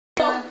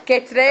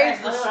Okay, today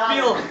we're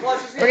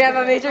gonna have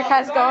a major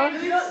casque on.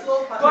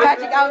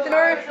 Patrick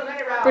Altidore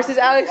versus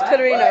Alex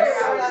Clitorinos.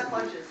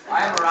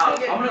 I am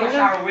around. I'm gonna go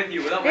shower with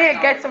you.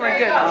 Yeah, get somewhere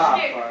good.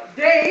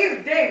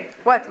 Dave!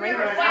 What? When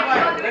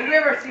When we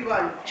ever see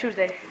one?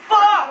 Tuesday.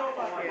 Fuck!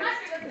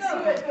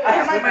 I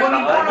have my phone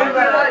on.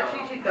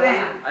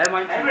 I have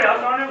mine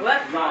tomorrow.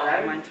 No, I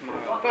have mine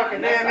tomorrow. Fuck it, I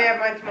may have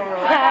mine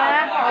tomorrow.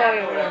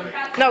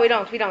 No, we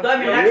don't. We don't. We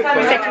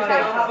said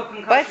Tuesday.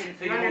 What?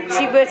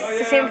 See, but it's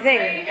the same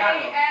thing.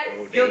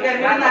 You'll get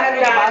hit in the head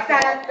with a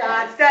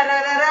bus.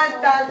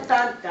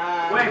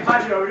 Wait,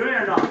 Patrick, are we doing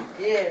it or not?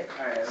 Yeah.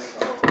 Alright, let's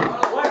go.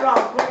 What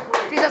round? Quick.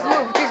 Jesus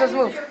move. Jesus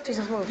move.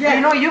 Jesus move. Yeah,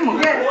 you know you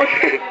move. Yeah.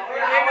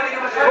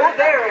 Go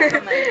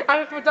there.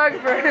 I'm a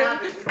photographer.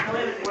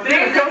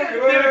 David, come on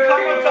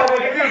top. No.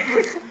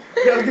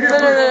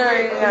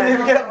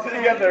 Get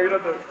up there. Wait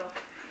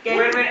a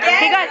minute.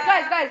 Hey guys,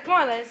 come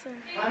on, let's. Right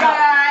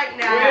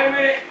now. Wait a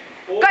minute.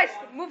 Guys,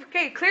 move.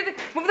 Okay,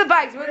 move the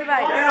bags. Move the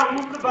bags. Yeah,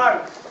 move the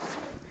bag.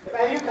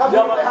 Man, you come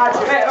on,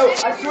 Patrick. Hey, oh,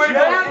 I swear to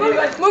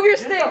God. Move your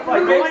stick. Yo,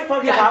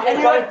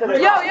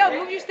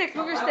 move your sticks.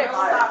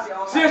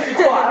 Seriously,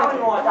 come on. I don't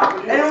even want that.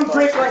 Anyone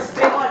break my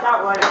stick? I want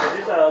that one.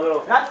 Just a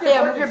little.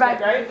 Yeah, move your bag.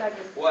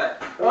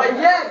 What? What?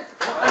 Yes.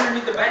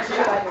 Underneath the bench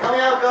here? Tell me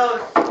how it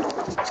goes.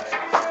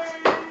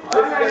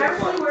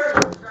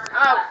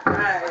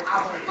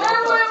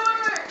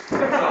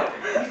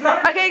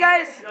 Okay,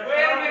 guys.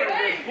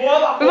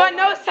 We want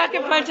no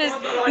sucker punches,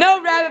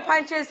 no rabbit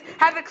punches.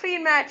 Have a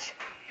clean match.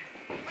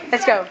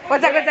 Let's go. One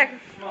sec.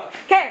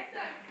 Okay.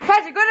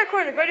 Patrick, go to your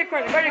corner.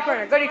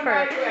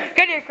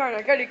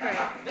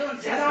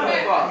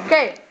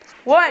 Okay.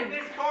 1,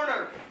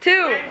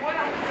 2.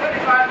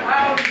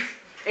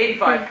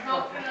 85.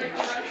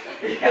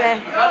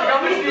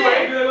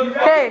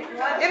 Okay.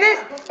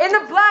 In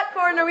the black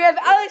corner we have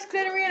Alex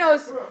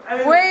Clitorinos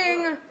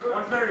weighing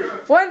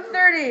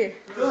 130.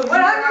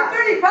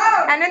 130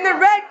 pounds. And in the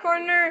red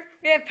corner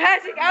we have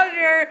Patrick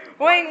Altidore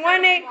weighing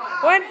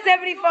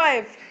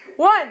 175.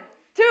 1,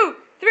 2,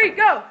 3,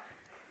 go.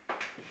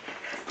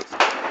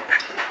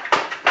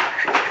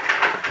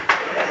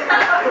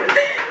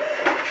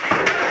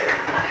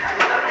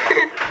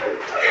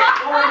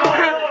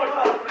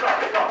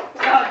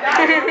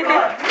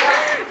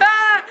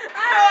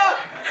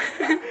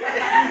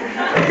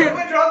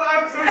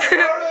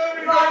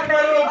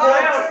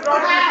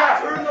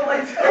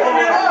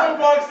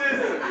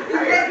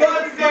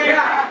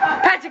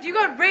 Patrick, you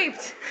got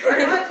raped.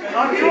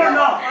 Not you or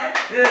not?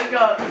 Let's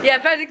go. Yeah,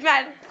 Patrick's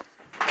mad.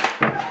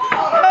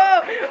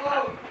 Oh.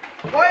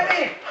 Why me?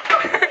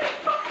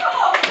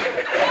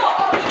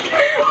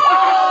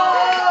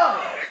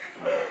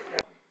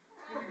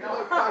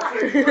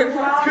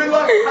 Good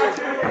luck,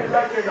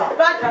 Patrick.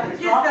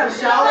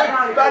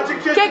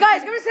 Okay,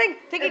 guys, give me a second.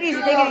 Take it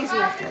easy.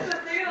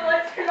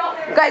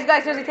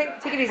 Guys, seriously,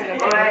 take it easy.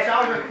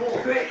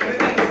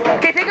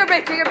 Okay, take your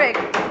break.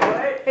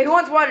 Hey, who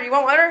wants water? You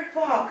want water?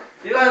 Fuck.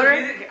 You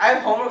guys, I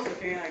have homework, so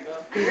can I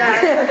go?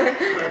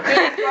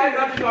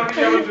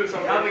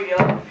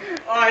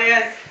 Oh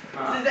yes.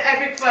 This is the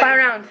epic fight. Final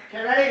round.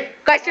 Okay, ready?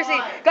 Guys, seriously,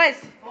 guys.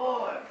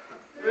 4,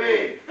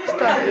 3, 2,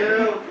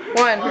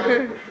 1.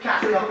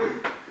 cast it up.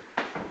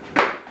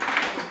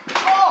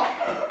 Oh!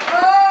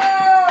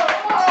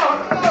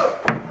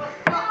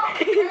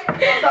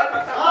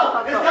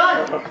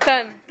 It's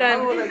done. Done.